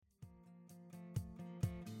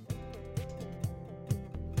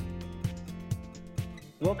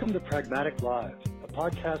Welcome to Pragmatic Live, a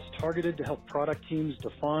podcast targeted to help product teams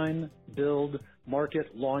define, build,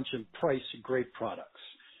 market, launch, and price great products.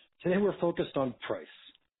 Today we're focused on price.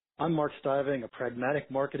 I'm Mark Stiving, a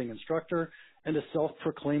pragmatic marketing instructor and a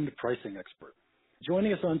self-proclaimed pricing expert.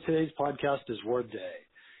 Joining us on today's podcast is Ward Day.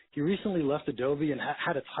 He recently left Adobe and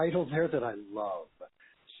had a title there that I love,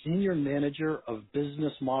 Senior Manager of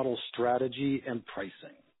Business Model Strategy and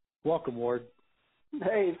Pricing. Welcome, Ward.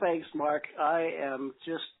 Hey, thanks, Mark. I am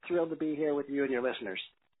just thrilled to be here with you and your listeners.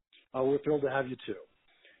 We're thrilled to have you too.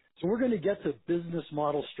 So we're going to get to business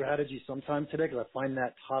model strategy sometime today because I find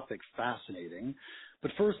that topic fascinating.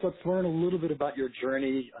 But first, let's learn a little bit about your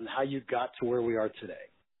journey and how you got to where we are today.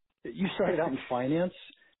 You started out in finance.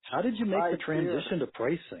 How did you make the transition to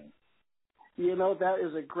pricing? You know, that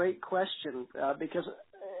is a great question because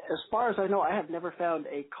as far as I know, I have never found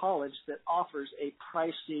a college that offers a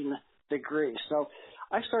pricing degree. So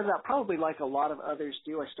I started out probably like a lot of others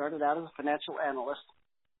do. I started out as a financial analyst,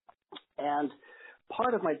 and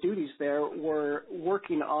part of my duties there were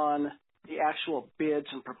working on the actual bids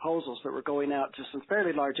and proposals that were going out to some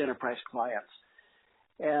fairly large enterprise clients.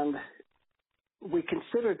 And we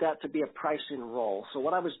considered that to be a pricing role. So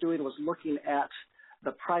what I was doing was looking at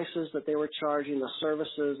the prices that they were charging, the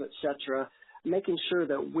services, et cetera, making sure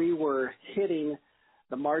that we were hitting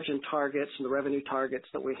the margin targets and the revenue targets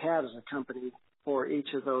that we had as a company for each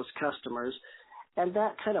of those customers. And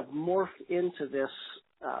that kind of morphed into this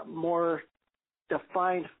more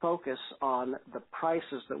defined focus on the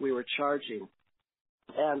prices that we were charging.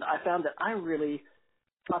 And I found that I really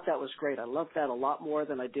thought that was great. I loved that a lot more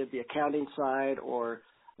than I did the accounting side or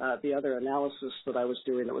the other analysis that I was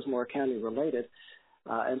doing that was more accounting related.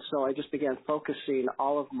 And so I just began focusing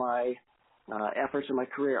all of my efforts in my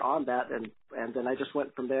career on that, and then I just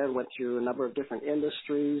went from there and went through a number of different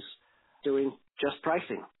industries doing just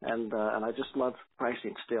pricing, and I just love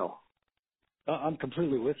pricing still. I'm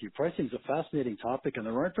completely with you. Pricing is a fascinating topic, and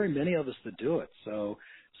there aren't very many of us that do it, so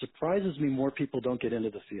it surprises me more people don't get into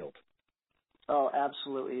the field. Oh,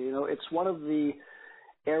 absolutely. You know, it's one of the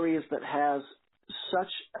areas that has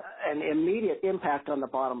such an immediate impact on the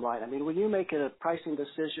bottom line. I mean, when you make a pricing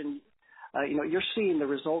decision, you're seeing the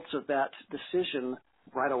results of that decision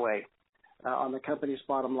right away on the company's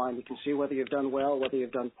bottom line. You can see whether you've done well, whether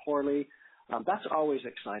you've done poorly. That's always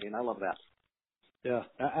exciting. I love that. Yeah,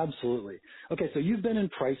 absolutely. Okay, so you've been in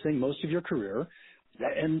pricing most of your career,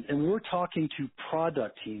 and we're talking to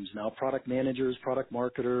product teams now, product managers, product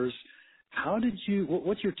marketers.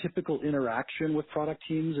 What's your typical interaction with product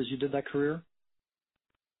teams as you did that career?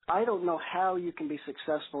 I don't know how you can be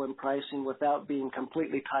successful in pricing without being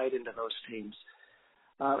completely tied into those teams.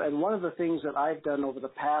 And one of the things that I've done over the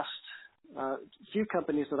past few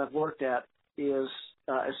companies that I've worked at is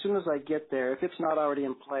as soon as I get there, if it's not already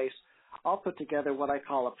in place, I'll put together what I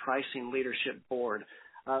call a pricing leadership board.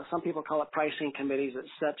 Some people call it pricing committees, et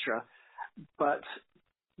cetera. But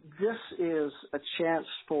this is a chance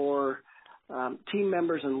for team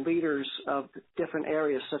members and leaders of different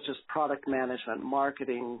areas such as product management,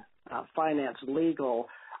 marketing, finance, legal,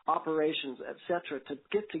 operations, et cetera, to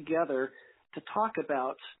get together to talk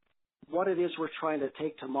about what it is we're trying to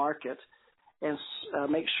take to market and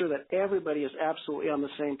make sure that everybody is absolutely on the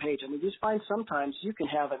same page. I mean, you find sometimes you can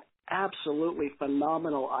have an absolutely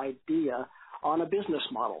phenomenal idea on a business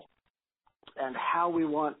model and how we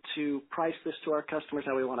want to price this to our customers,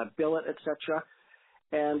 how we want to bill it, et cetera.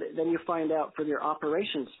 And then you find out from your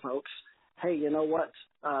operations folks, hey, you know what,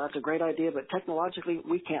 that's a great idea, but technologically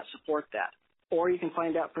we can't support that. Or you can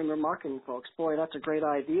find out from your marketing folks, boy, that's a great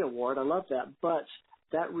idea, Ward, I love that, but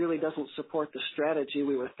that really doesn't support the strategy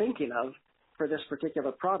we were thinking of for this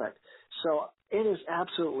particular product. So it is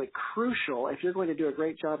absolutely crucial, if you're going to do a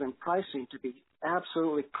great job in pricing, to be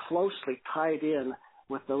absolutely closely tied in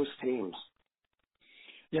with those teams.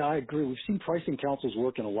 Yeah, I agree. We've seen pricing councils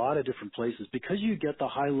work in a lot of different places because you get the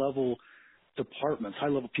high-level departments,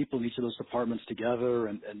 high-level people in each of those departments together,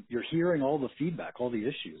 and you're hearing all the feedback, all the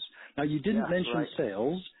issues. Now, you didn't mention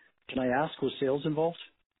sales. Can I ask, was sales involved?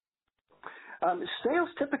 Sales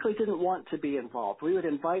typically didn't want to be involved. We would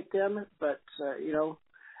invite them, but,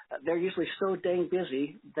 they're usually so dang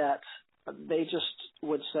busy that they just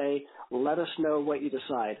would say, let us know what you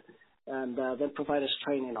decide, and then provide us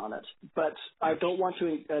training on it. But I don't want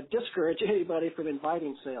to discourage anybody from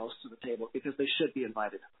inviting sales to the table because they should be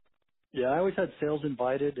invited. Yeah, I always had sales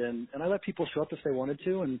invited, and I let people show up if they wanted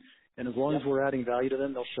to, and as long as we're adding value to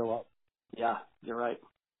them, they'll show up. Yeah, you're right.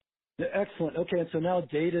 Excellent. Okay, and so now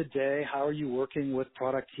day-to-day, how are you working with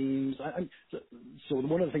product teams? So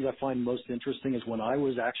one of the things I find most interesting is when I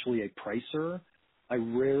was actually a pricer, I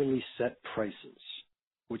rarely set prices,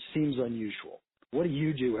 which seems unusual. What do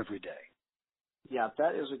you do every day? Yeah,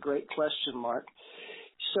 that is a great question, Mark.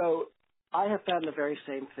 So I have found the very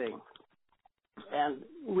same thing. And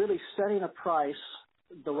really setting a price,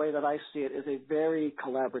 the way that I see it, is a very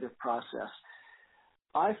collaborative process.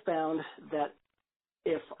 I found that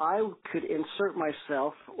if I could insert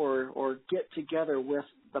myself or get together with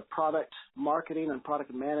the product marketing and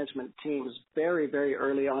product management teams very, very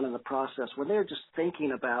early on in the process, when they're just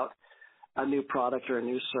thinking about a new product or a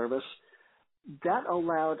new service, that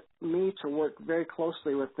allowed me to work very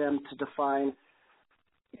closely with them to define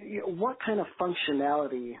what kind of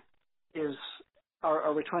functionality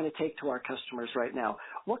are we trying to take to our customers right now?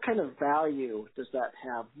 What kind of value does that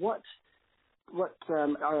have? What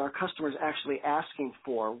are our customers actually asking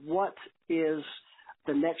for? What is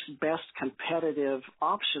the next best competitive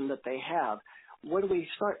option that they have? When we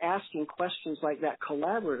start asking questions like that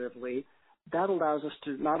collaboratively, that allows us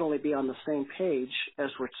to not only be on the same page as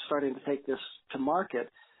we're starting to take this to market,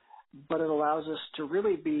 but it allows us to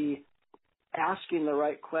really be asking the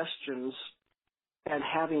right questions and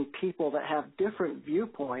having people that have different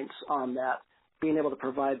viewpoints on that being able to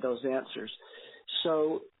provide those answers.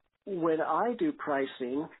 So when I do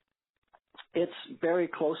pricing, it's very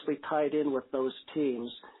closely tied in with those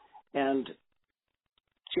teams. And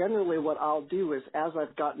generally what I'll do is, as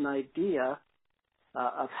I've got an idea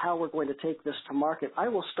of how we're going to take this to market, I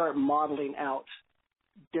will start modeling out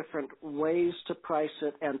different ways to price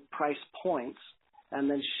it and price points, and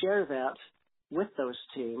then share that with those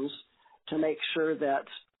teams to make sure that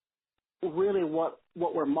really what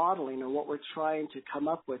we're modeling and what we're trying to come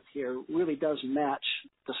up with here really does match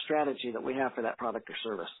the strategy that we have for that product or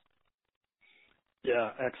service.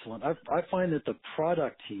 Yeah, excellent. I find that the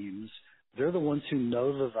product teams, they're the ones who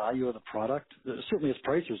know the value of the product. Certainly as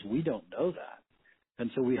pricers, we don't know that. And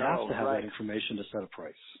so we have to have that information to set a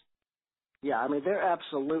price. Yeah, I mean, they're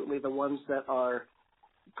absolutely the ones that are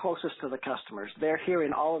closest to the customers. They're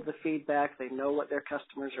hearing all of the feedback. They know what their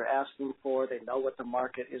customers are asking for. They know what the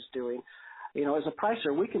market is doing. You know, as a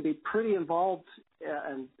pricer, we can be pretty involved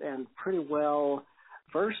and pretty well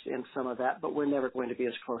versed in some of that, but we're never going to be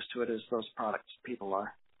as close to it as those product people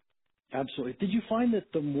are. Absolutely. Did you find that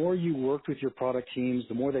the more you worked with your product teams,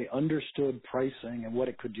 the more they understood pricing and what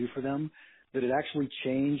it could do for them, that it actually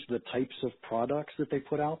changed the types of products that they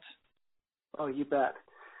put out? Oh, you bet.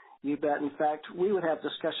 You bet. In fact, we would have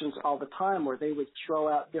discussions all the time where they would throw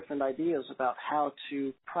out different ideas about how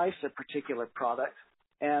to price a particular product.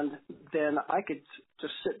 And then I could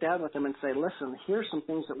just sit down with them and say, listen, here's some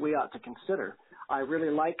things that we ought to consider. I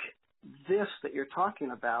really like this that you're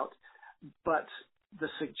talking about, but the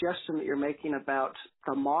suggestion that you're making about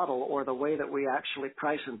the model or the way that we actually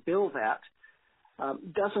price and bill that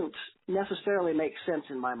doesn't necessarily make sense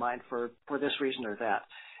in my mind for this reason or that.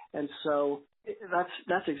 And so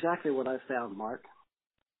that's exactly what I found, Mark.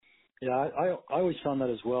 Yeah, I always found that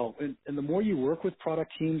as well. And the more you work with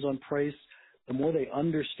product teams on price, the more they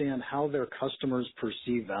understand how their customers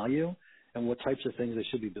perceive value and what types of things they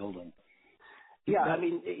should be building. Yeah, I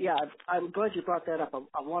mean, yeah, I'm glad you brought that up.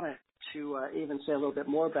 I wanted to even say a little bit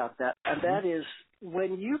more about that. And that is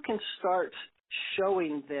when you can start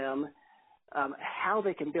showing them how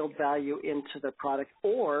they can build value into the product,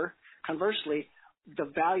 or conversely,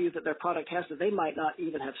 the value that their product has that they might not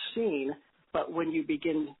even have seen, but when you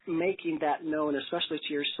begin making that known, especially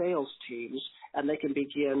to your sales teams, and they can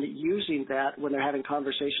begin using that when they're having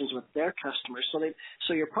conversations with their customers.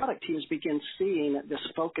 So your product teams begin seeing this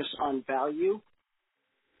focus on value.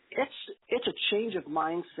 It's a change of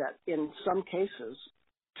mindset in some cases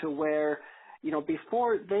to where, you know,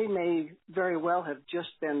 before they may very well have just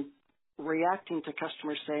been reacting to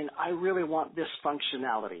customers saying, I really want this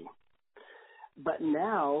functionality. But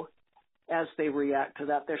now, as they react to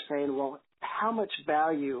that, they're saying, well, how much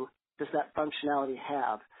value does that functionality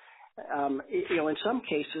have? You know, in some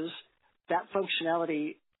cases, that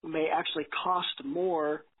functionality may actually cost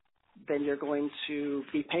more than you're going to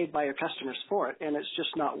be paid by your customers for it, and it's just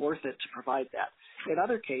not worth it to provide that. In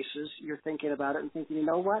other cases, you're thinking about it and thinking, you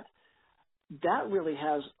know what? That really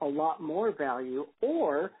has a lot more value,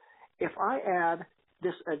 or if I add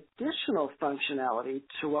this additional functionality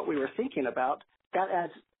to what we were thinking about, that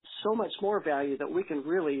adds so much more value that we can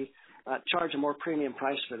really charge a more premium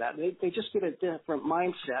price for that. They just get a different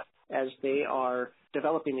mindset as they are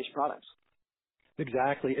developing these products.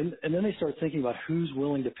 Exactly. And then they start thinking about who's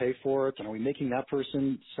willing to pay for it, and are we making that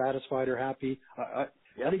person satisfied or happy? I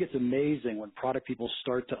think it's amazing when product people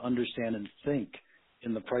start to understand and think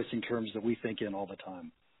in the pricing terms that we think in all the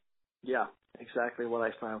time. Yeah, exactly what I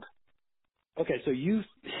found. Okay, so you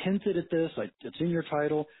hinted at this. It's in your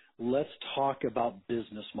title. Let's talk about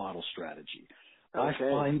business model strategy. I Okay.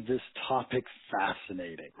 find this topic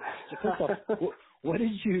fascinating. So first off, what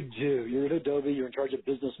did you do? You're at Adobe. You're in charge of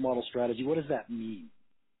business model strategy. What does that mean?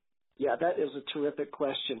 Yeah, that is a terrific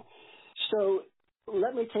question. So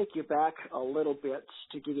let me take you back a little bit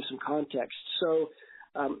to give you some context. So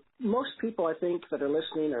most people, I think, that are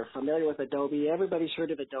listening are familiar with Adobe. Everybody's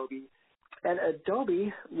heard of Adobe. And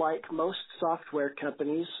Adobe, like most software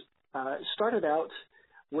companies, started out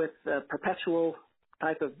with a perpetual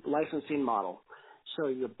type of licensing model. So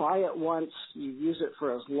you buy it once, you use it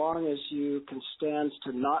for as long as you can stand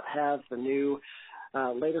to not have the new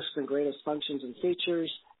latest and greatest functions and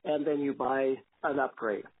features, and then you buy an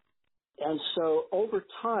upgrade. And so over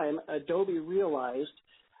time, Adobe realized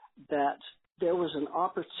that there was an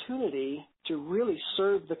opportunity to really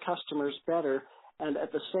serve the customers better and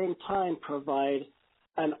at the same time provide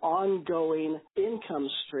an ongoing income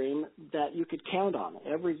stream that you could count on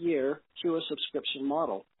every year through a subscription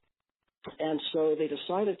model. And so they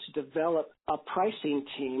decided to develop a pricing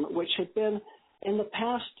team, which had been in the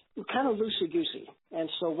past kind of loosey-goosey. And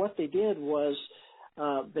so what they did was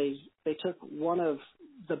they took one of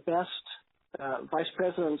the best vice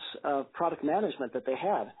presidents of product management that they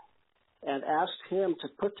had and asked him to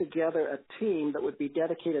put together a team that would be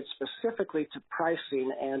dedicated specifically to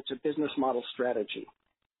pricing and to business model strategy.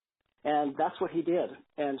 And that's what he did.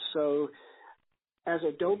 And so as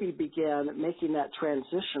Adobe began making that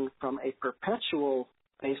transition from a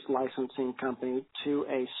perpetual-based licensing company to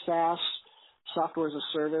a SaaS, software as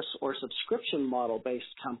a service, or subscription model-based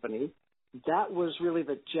company, that was really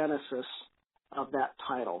the genesis of that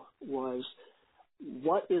title, was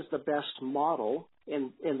what is the best model?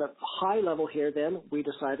 In the high level here then, we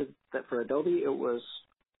decided that for Adobe it was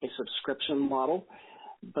a subscription model,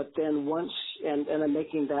 but then once, and then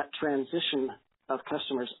making that transition of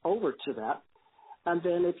customers over to that, and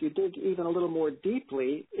then if you dig even a little more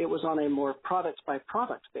deeply, it was on a more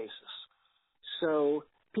product-by-product basis. So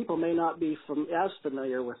people may not be as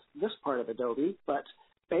familiar with this part of Adobe, but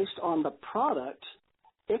based on the product,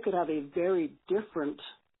 it could have a very different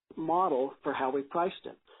model for how we priced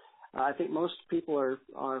it. I think most people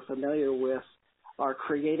are familiar with our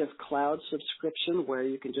Creative Cloud subscription, where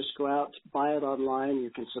you can just go out, buy it online.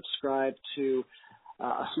 You can subscribe to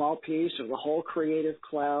a small piece or the whole Creative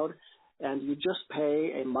Cloud, and you just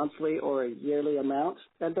pay a monthly or a yearly amount,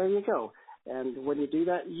 and there you go. And when you do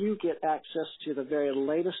that, you get access to the very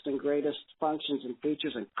latest and greatest functions and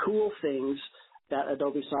features and cool things that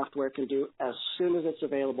Adobe software can do as soon as it's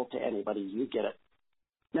available to anybody. You get it.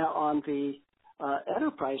 Now, on the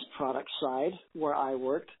enterprise product side, where I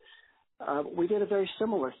worked, we did a very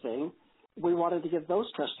similar thing. We wanted to give those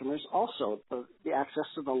customers also the access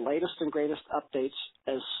to the latest and greatest updates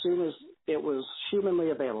as soon as it was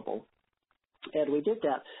humanly available. And we did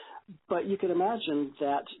that. But you can imagine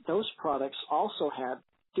that those products also had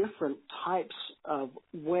different types of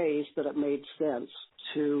ways that it made sense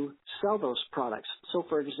to sell those products. So,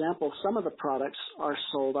 for example, some of the products are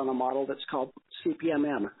sold on a model that's called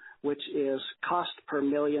CPMM, which is cost per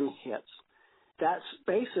million hits. That's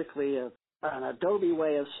basically an Adobe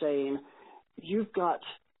way of saying you've got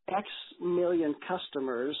X million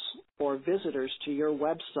customers or visitors to your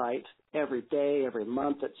website every day, every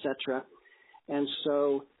month, etc. And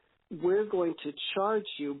so we're going to charge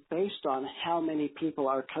you based on how many people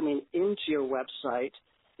are coming into your website,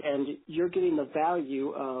 and you're getting the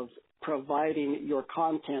value of providing your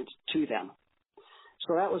content to them.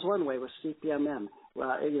 So that was one way with CPMM.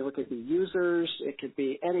 It could be users, it could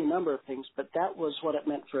be any number of things, but that was what it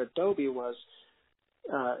meant for Adobe was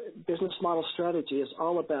business model strategy is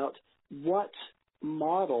all about what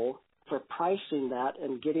model for pricing that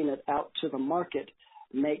and getting it out to the market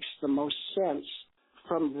makes the most sense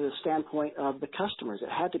from the standpoint of the customers. It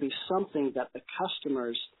had to be something that the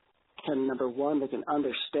customers can, number one, they can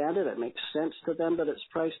understand it. It makes sense to them that it's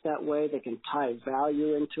priced that way. They can tie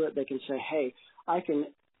value into it. They can say, hey, I can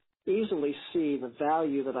easily see the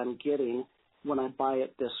value that I'm getting when I buy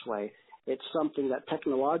it this way. It's something that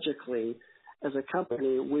technologically, as a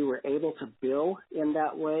company, we were able to bill in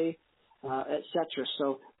that way, et cetera.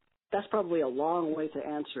 So that's probably a long way to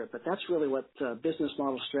answer it, but that's really what business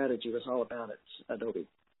model strategy was all about at Adobe.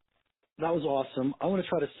 That was awesome. I want to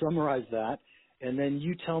try to summarize that, and then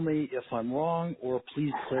you tell me if I'm wrong, or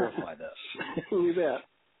please clarify this. You bet.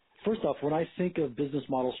 First off, when I think of business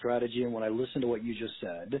model strategy and when I listen to what you just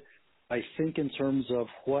said, I think in terms of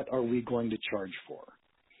what are we going to charge for.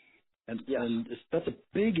 And, yes. and that's a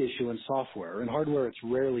big issue in software. In hardware, it's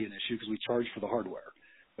rarely an issue because we charge for the hardware.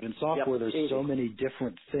 But in software, there's so many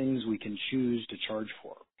different things we can choose to charge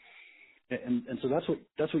for. And so that's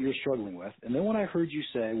what you're struggling with. And then what I heard you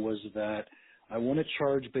say was that I want to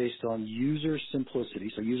charge based on user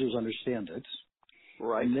simplicity, so users understand it,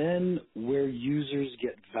 Right. and then where users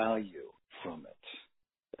get value from it.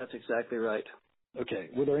 That's exactly right. Okay.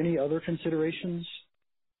 Were there any other considerations?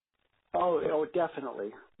 Oh, definitely.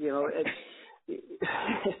 You know,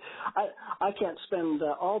 I can't spend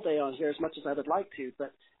all day on here as much as I would like to,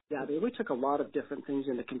 but yeah, I mean, we took a lot of different things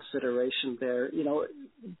into consideration there, you know,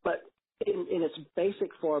 but in its basic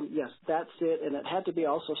form, yes, that's it, and it had to be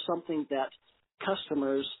also something that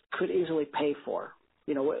customers could easily pay for.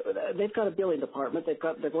 You know, they've got a billing department,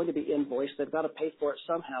 they're going to be invoiced, they've got to pay for it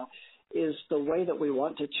somehow. Is the way that we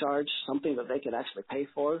want to charge something that they can actually pay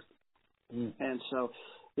for? Mm. And so,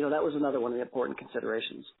 you know, that was another one of the important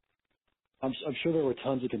considerations. I'm sure there were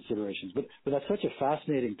tons of considerations, but that's such a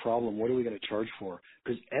fascinating problem. What are we going to charge for?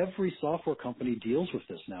 Because every software company deals with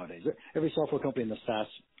this nowadays. Every software company in the SaaS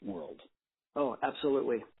world. Oh,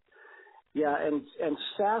 absolutely. Yeah, and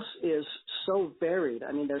SaaS is so varied.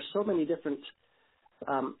 I mean, there's so many different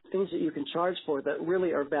things that you can charge for that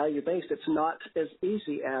really are value-based. It's not as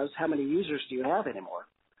easy as how many users do you have anymore,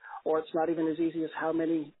 or it's not even as easy as how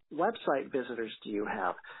many website visitors do you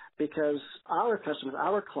have, because our customers,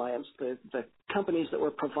 our clients, the companies that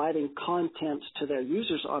were providing content to their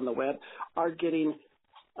users on the web are getting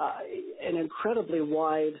an incredibly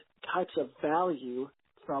wide types of value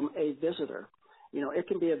from a visitor. You know, it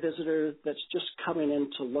can be a visitor that's just coming in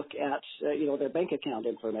to look at, you know, their bank account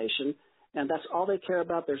information, and that's all they care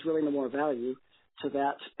about. There's really no more value to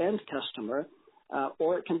that end customer.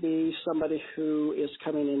 Or it can be somebody who is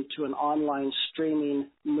coming into an online streaming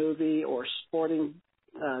movie or sporting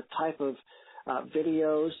type of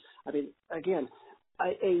videos. I mean, again,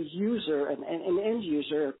 a user, an end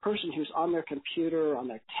user, a person who's on their computer, on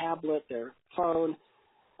their tablet, their phone,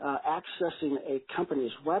 accessing a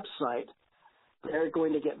company's website, they're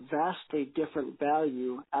going to get vastly different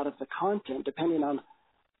value out of the content depending on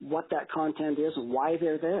what that content is and why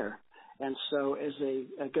they're there. And so as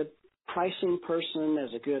a good pricing person, as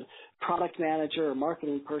a good product manager or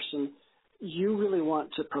marketing person, you really want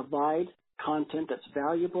to provide content that's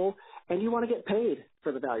valuable, and you want to get paid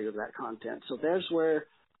for the value of that content. So there's where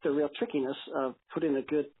the real trickiness of putting a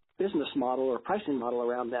good business model or pricing model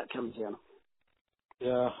around that comes in.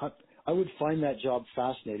 Yeah, I would find that job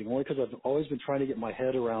fascinating, only because I've always been trying to get my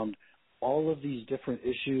head around all of these different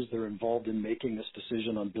issues that are involved in making this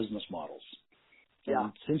decision on business models. Yeah.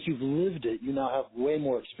 And since you've lived it, you now have way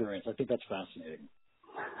more experience. I think that's fascinating.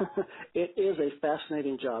 It is a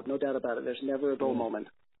fascinating job, no doubt about it. There's never a dull moment.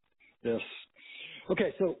 Yes.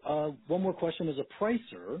 Okay, so one more question. As a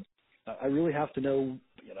pricer, I really have to know,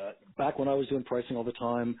 you know, back when I was doing pricing all the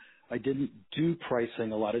time, I didn't do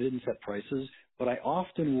pricing a lot. I didn't set prices, but I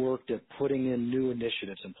often worked at putting in new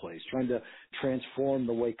initiatives in place, trying to transform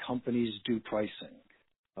the way companies do pricing.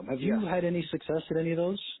 Have you had any success at any of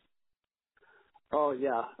those? Oh,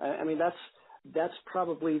 yeah. I mean, that's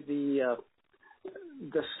probably the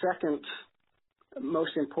second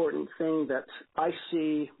most important thing that I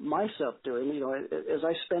see myself doing. You know, as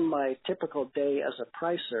I spend my typical day as a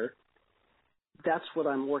pricer, that's what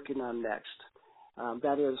I'm working on next.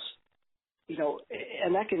 That is, you know,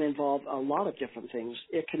 and that can involve a lot of different things.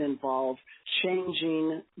 It can involve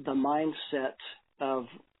changing the mindset of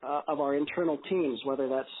our internal teams, whether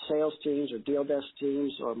that's sales teams or deal desk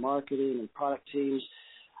teams or marketing and product teams,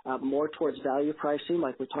 more towards value pricing,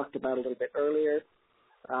 like we talked about a little bit earlier.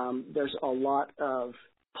 There's a lot of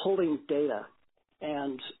pulling data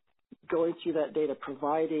and going through that data,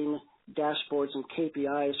 providing dashboards and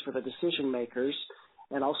KPIs for the decision makers,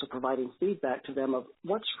 and also providing feedback to them of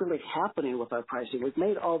what's really happening with our pricing. We've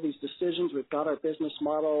made all these decisions. We've got our business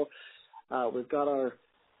model. We've got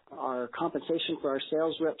our compensation for our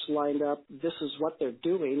sales reps lined up. This is what they're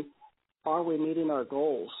doing. Are we meeting our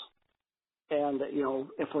goals? And, you know,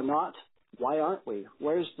 if we're not, why aren't we?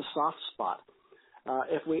 Where's the soft spot?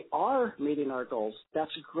 If we are meeting our goals,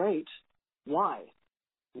 that's great. Why?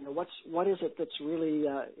 You know, what is it that's really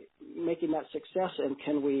making that success, and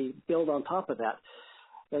can we build on top of that?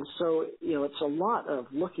 And so, you know, it's a lot of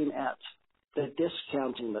looking at the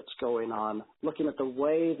discounting that's going on, looking at the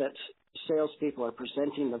way that salespeople are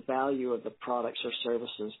presenting the value of the products or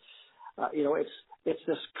services. You know, it's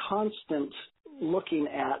this constant looking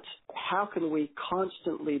at how can we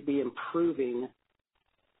constantly be improving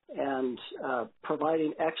and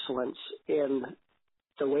providing excellence in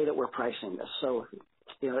the way that we're pricing this. So,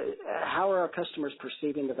 you know, how are our customers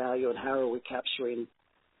perceiving the value, and how are we capturing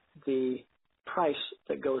the price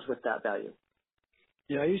that goes with that value?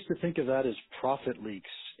 Yeah, I used to think of that as profit leaks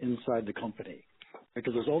inside the company,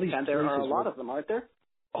 because there's all these. And there are a lot of them, aren't there?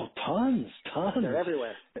 Oh, tons. They're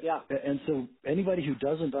everywhere. Yeah. And so anybody who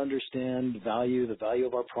doesn't understand the value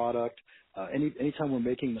of our product, anytime we're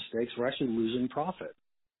making mistakes, we're actually losing profit.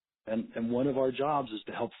 And one of our jobs is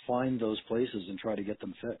to help find those places and try to get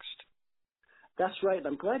them fixed. That's right.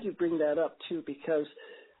 I'm glad you bring that up too, because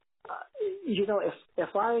if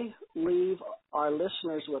I leave our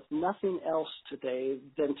listeners with nothing else today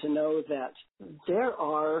than to know that there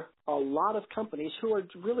are a lot of companies who are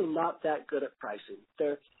really not that good at pricing.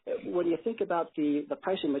 When you think about the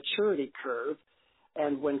pricing maturity curve,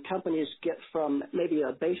 and when companies get from maybe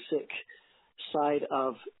a basic side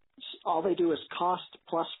of all they do is cost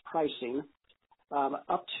plus pricing,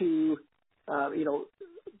 up to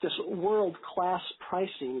this world-class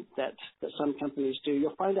pricing that some companies do,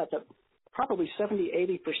 you'll find out that probably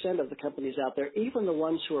 70-80% of the companies out there, even the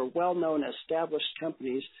ones who are well-known established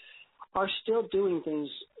companies, are still doing things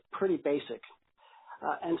pretty basic.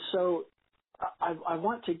 And so I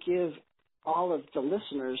want to give all of the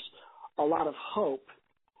listeners a lot of hope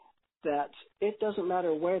that it doesn't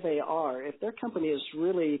matter where they are. If their company is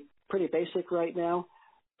really pretty basic right now,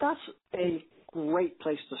 that's a great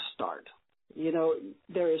place to start.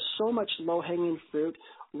 There is so much low-hanging fruit.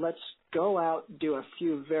 Let's go out, do a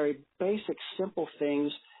few very basic, simple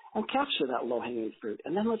things, and capture that low-hanging fruit.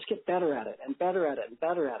 And then let's get better at it and better at it and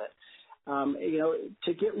better at it.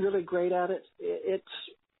 To get really great at it, it's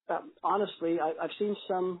honestly, I've seen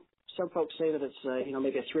some folks say that it's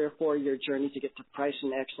maybe a 3 or 4 year journey to get to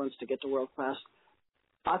pricing excellence, to get to world class.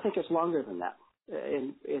 I think it's longer than that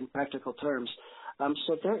in practical terms.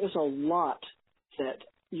 So there is a lot that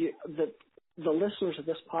the listeners of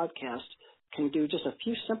this podcast can do, just a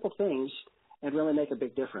few simple things, and really make a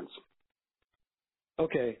big difference.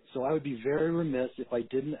 Okay, so I would be very remiss if I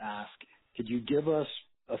didn't ask, could you give us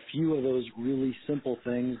a few of those really simple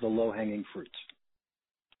things, the low-hanging fruits?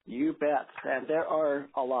 You bet, and there are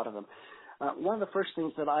a lot of them. One of the first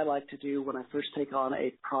things that I like to do when I first take on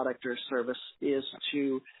a product or service is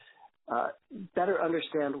to better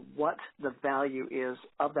understand what the value is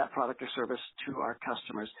of that product or service to our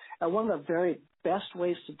customers. And one of the very best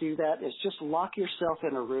ways to do that is just lock yourself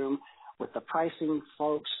in a room with the pricing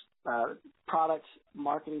folks, product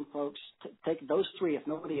marketing folks. Take those three, if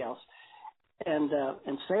nobody else. And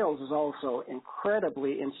sales is also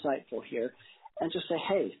incredibly insightful here. And just say,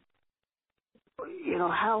 hey,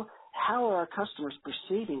 how are our customers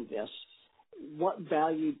perceiving this? What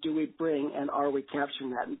value do we bring, and are we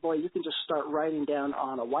capturing that? And boy, you can just start writing down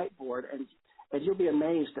on a whiteboard, and you'll be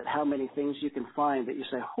amazed at how many things you can find that you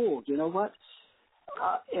say, oh, you know what?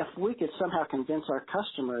 If we could somehow convince our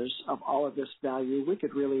customers of all of this value, we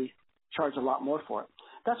could really charge a lot more for it.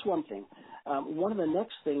 That's one thing. One of the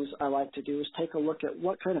next things I like to do is take a look at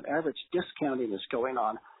what kind of average discounting is going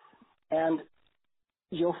on. And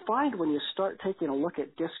you'll find when you start taking a look at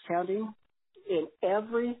discounting, in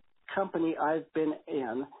every company I've been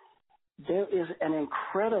in, there is an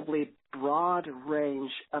incredibly broad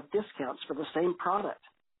range of discounts for the same product.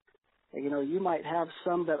 You might have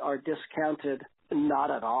some that are discounted not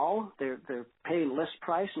at all. They're paying list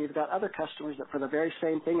price, and you've got other customers that for the very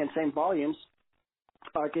same thing and same volumes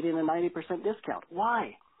are getting a 90% discount.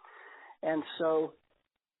 Why? And so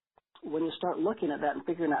when you start looking at that and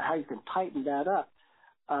figuring out how you can tighten that up,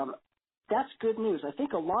 that's good news. I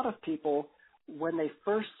think a lot of people, when they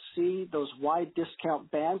first see those wide discount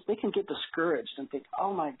bands, they can get discouraged and think,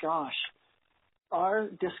 oh my gosh, our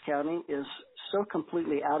discounting is so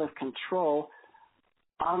completely out of control,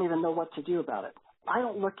 I don't even know what to do about it. I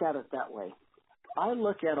don't look at it that way. I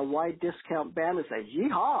look at a wide discount band and say,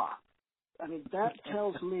 yeehaw! I mean, that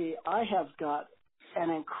tells me I have got an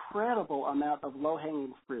incredible amount of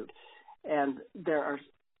low-hanging fruit. And there are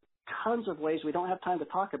tons of ways, we don't have time to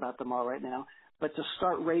talk about them all right now, but to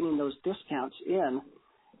start reining those discounts in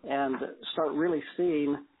and start really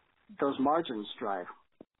seeing those margins drive.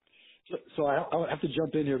 So I have to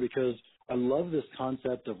jump in here because I love this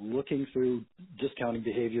concept of looking through discounting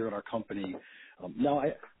behavior in our company. Now,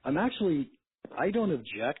 I don't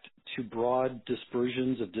object to broad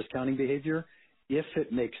dispersions of discounting behavior if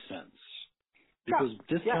it makes sense. Because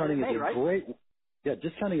discounting is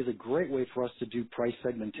a great way for us to do price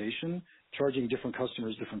segmentation, charging different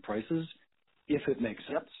customers different prices, if it makes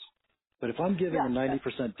sense. But if I'm giving a 90%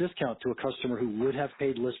 discount to a customer who would have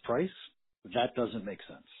paid list price, that doesn't make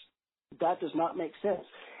sense. That does not make sense.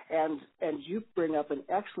 And you bring up an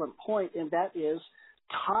excellent point, and that is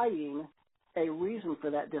tying a reason for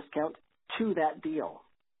that discount to that deal,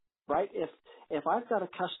 right? If I've got a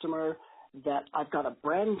customer that I've got a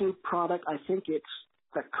brand new product, I think it's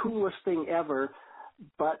the coolest thing ever,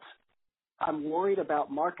 but I'm worried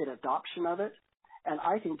about market adoption of it, and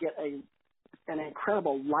I can get a an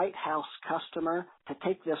incredible lighthouse customer to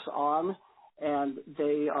take this on, and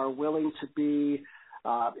they are willing to be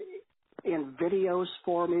in videos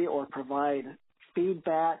for me or provide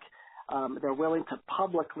feedback. They're willing to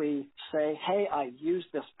publicly say, hey, I used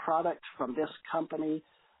this product from this company.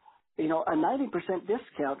 A 90%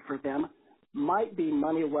 discount for them might be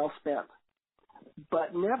money well spent,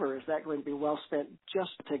 but never is that going to be well spent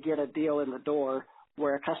just to get a deal in the door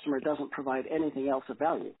where a customer doesn't provide anything else of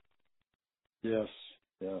value. Yes.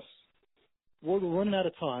 Well, we're running out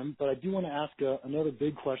of time, but I do want to ask another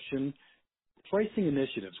big question. Pricing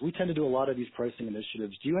initiatives. We tend to do a lot of these pricing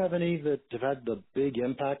initiatives. Do you have any that have had the big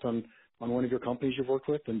impact on one of your companies you've worked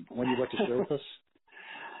with, and one you'd like to share with us?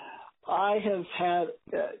 I have had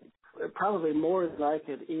probably more than I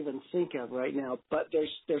could even think of right now, but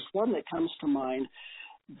there's one that comes to mind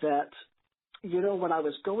that, when I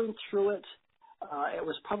was going through it, it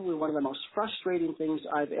was probably one of the most frustrating things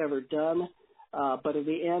I've ever done, but in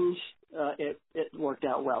the end, it worked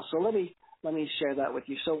out well. So let me share that with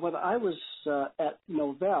you. So when I was at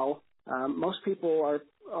Novell, most people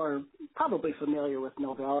are probably familiar with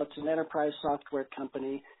Novell. It's an enterprise software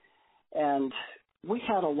company, and we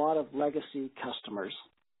had a lot of legacy customers.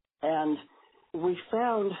 And we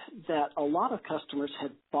found that a lot of customers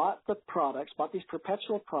had bought these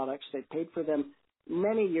perpetual products. They paid for them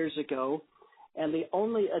many years ago, and the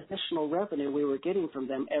only additional revenue we were getting from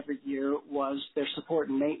them every year was their support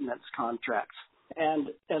and maintenance contracts. And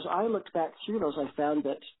as I looked back through those, I found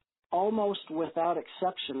that almost without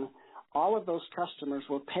exception, all of those customers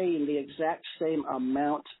were paying the exact same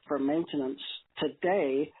amount for maintenance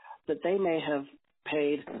today that they may have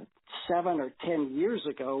paid 7 or 10 years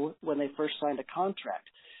ago when they first signed a contract.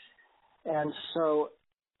 And so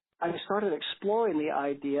I started exploring the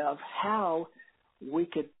idea of how we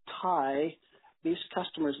could tie these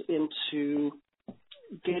customers into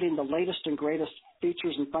getting the latest and greatest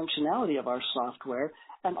features and functionality of our software,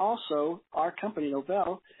 and also our company,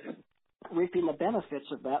 Novell, reaping the benefits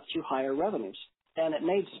of that through higher revenues. And it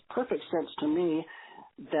made perfect sense to me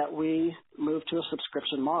that we moved to a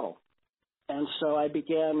subscription model. And so I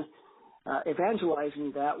began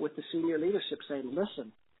evangelizing that with the senior leadership, saying,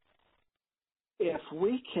 listen, if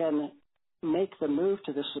we can make the move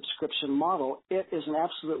to this subscription model, it is an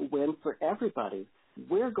absolute win for everybody.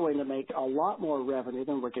 We're going to make a lot more revenue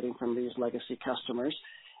than we're getting from these legacy customers,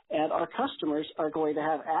 and our customers are going to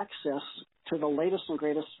have access to the latest and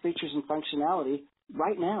greatest features and functionality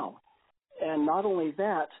right now. And not only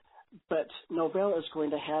that, but Novell is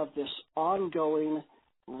going to have this ongoing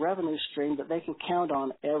revenue stream that they can count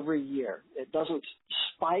on every year. It doesn't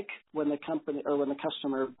spike when the company or when the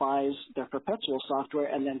customer buys their perpetual software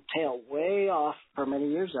and then tail way off for many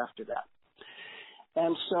years after that.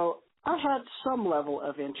 And so I had some level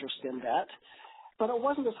of interest in that, but it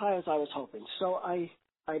wasn't as high as I was hoping. So I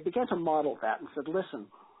began to model that and said, listen,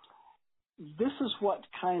 this is what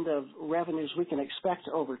kind of revenues we can expect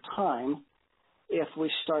over time if we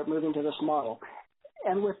start moving to this model.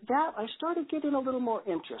 And with that, I started getting a little more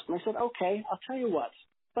interest. And I said, okay, I'll tell you what,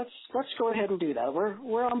 let's go ahead and do that.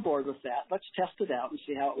 We're on board with that. Let's test it out and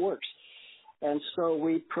see how it works. And so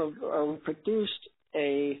we produced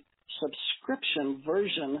a subscription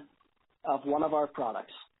version of one of our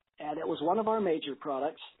products. And it was one of our major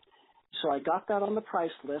products. So I got that on the price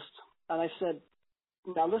list. And I said,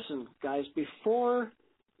 now listen, guys, before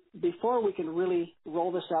we can really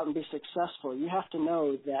roll this out and be successful, you have to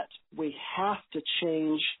know that we have to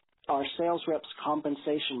change our sales reps'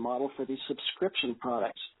 compensation model for these subscription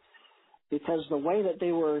products, because the way that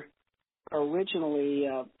they were originally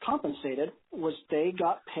compensated was they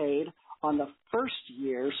got paid on the first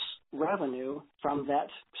year's revenue from that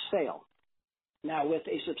sale. Now, with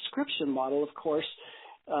a subscription model, of course,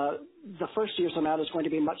 the first year's amount is going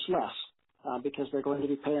to be much less because they're going to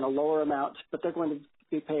be paying a lower amount, but they're going to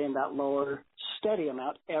be paying that lower steady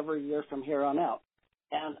amount every year from here on out.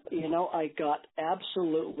 And, I got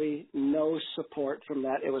absolutely no support from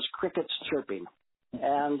that. It was crickets chirping.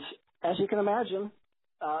 And as you can imagine,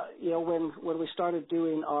 when we started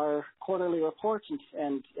doing our quarterly reports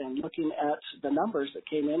and looking at the numbers that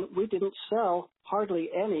came in, we didn't sell hardly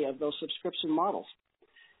any of those subscription models.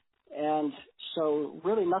 And so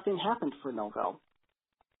really nothing happened for Novell.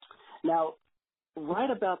 Now, right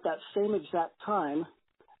about that same exact time,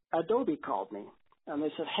 Adobe called me, and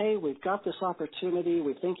they said, hey, we've got this opportunity.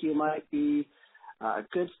 We think you might be a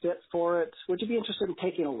good fit for it. Would you be interested in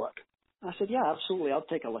taking a look? I said, yeah, absolutely. I'll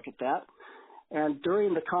take a look at that. And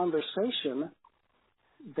during the conversation,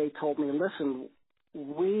 they told me, listen,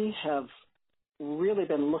 we have really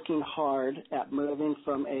been looking hard at moving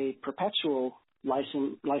from a perpetual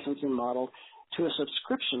licensing model to a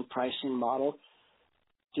subscription pricing model.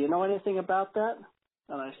 Do you know anything about that?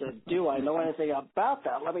 And I said, do I know anything about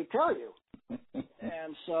that? Let me tell you.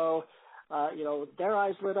 And so, their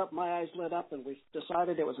eyes lit up, my eyes lit up, and we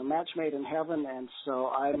decided it was a match made in heaven. And so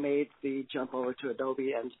I made the jump over to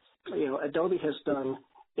Adobe, and, Adobe has done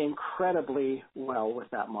incredibly well with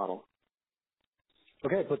that model.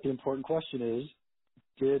 Okay, but the important question is,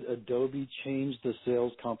 did Adobe change the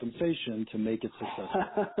sales compensation to make it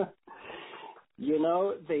successful?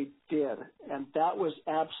 They did, and that was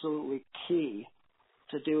absolutely key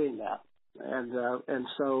to doing that. And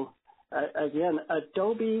so, again,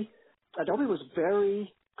 Adobe was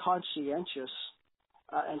very conscientious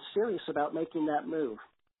and serious about making that move.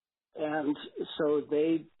 And so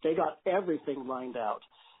they got everything lined out.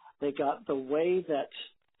 They got the way that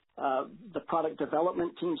the product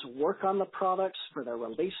development teams work on the products for their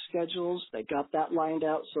release schedules. They got that lined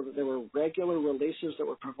out so that there were regular releases that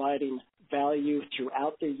were providing value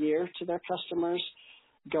throughout the year to their customers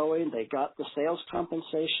going. They got the sales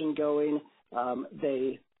compensation going.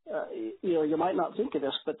 You might not think of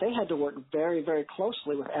this, but they had to work very, very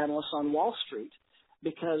closely with analysts on Wall Street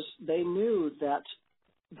because they knew that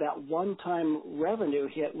one-time revenue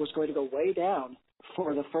hit was going to go way down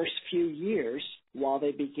for the first few years while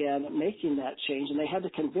they began making that change. And they had to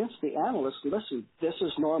convince the analysts, listen, this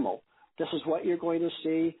is normal. This is what you're going to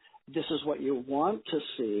see. This is what you want to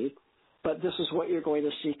see. But this is what you're going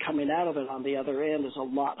to see coming out of it on the other end is a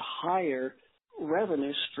lot higher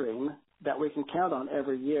revenue stream that we can count on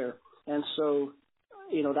every year. And so,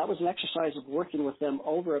 that was an exercise of working with them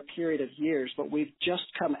over a period of years, but we've just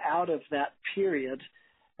come out of that period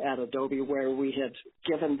at Adobe where we had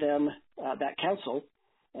given them that counsel,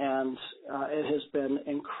 and it has been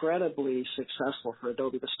incredibly successful for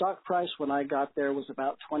Adobe. The stock price when I got there was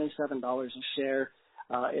about $27 a share.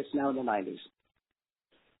 It's now in the 90s.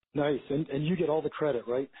 Nice, and you get all the credit,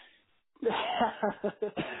 right?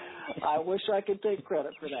 I wish I could take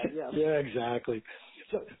credit for that, yes. Yeah, exactly.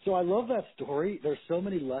 So I love that story. There's so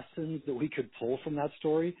many lessons that we could pull from that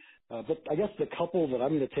story. But I guess the couple that I'm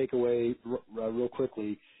going to take away real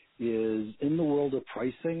quickly is in the world of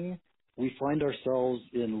pricing, we find ourselves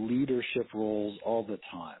in leadership roles all the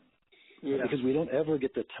time. Yeah. Because we don't ever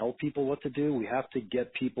get to tell people what to do. We have to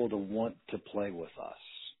get people to want to play with us.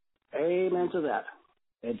 Amen to that.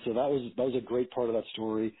 And so that was a great part of that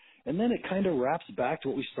story. And then it kind of wraps back to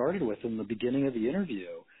what we started with in the beginning of the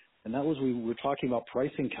interview. And that was we were talking about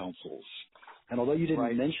pricing councils. And although you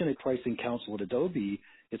didn't mention a pricing council at Adobe,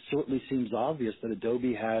 it certainly seems obvious that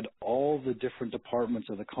Adobe had all the different departments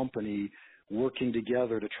of the company working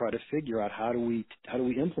together to try to figure out how do we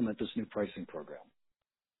implement this new pricing program.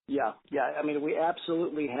 Yeah. I mean, we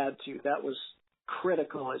absolutely had to. That was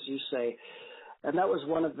critical, as you say. And that was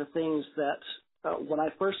one of the things that when I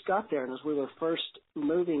first got there and as we were first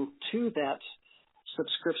moving to that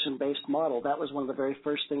subscription-based model, that was one of the very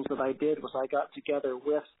first things that I did was I got together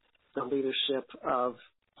with the leadership of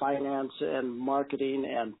finance and marketing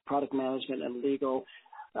and product management and legal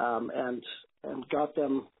and got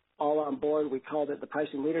them all on board. We called it the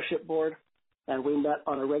Pricing Leadership Board, and we met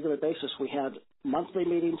on a regular basis. We had monthly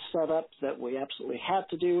meetings set up that we absolutely had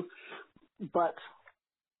to do, but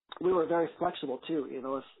we were very flexible too.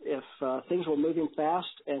 If things were moving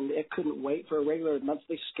fast and it couldn't wait for a regular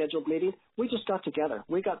monthly scheduled meeting, we just got together.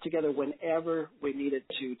 We got together whenever we needed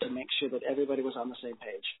to make sure that everybody was on the same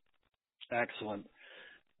page. Excellent.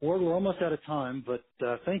 Ward, we're almost out of time, but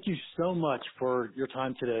thank you so much for your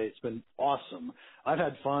time today. It's been awesome. I've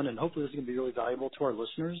had fun, and hopefully this is going to be really valuable to our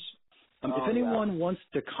listeners. If anyone wants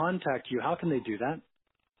to contact you, how can they do that?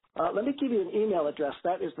 Let me give you an email address.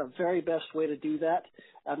 That is the very best way to do that,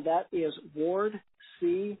 and that is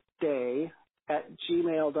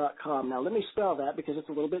wardcday@gmail.com. Now, let me spell that because it's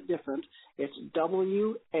a little bit different. It's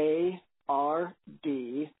WARD,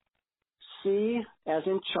 C as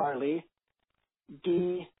in Charlie,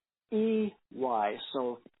 DEY.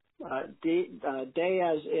 So day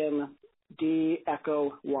as in D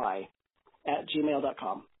echo Y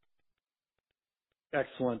 @gmail.com.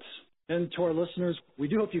 Excellent. And to our listeners, we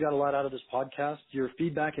do hope you got a lot out of this podcast. Your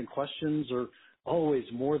feedback and questions are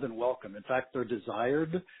always more than welcome. In fact, they're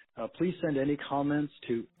desired. Please send any comments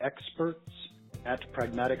to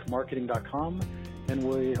experts@pragmaticmarketing.com. And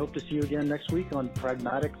we hope to see you again next week on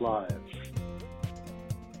Pragmatic Live.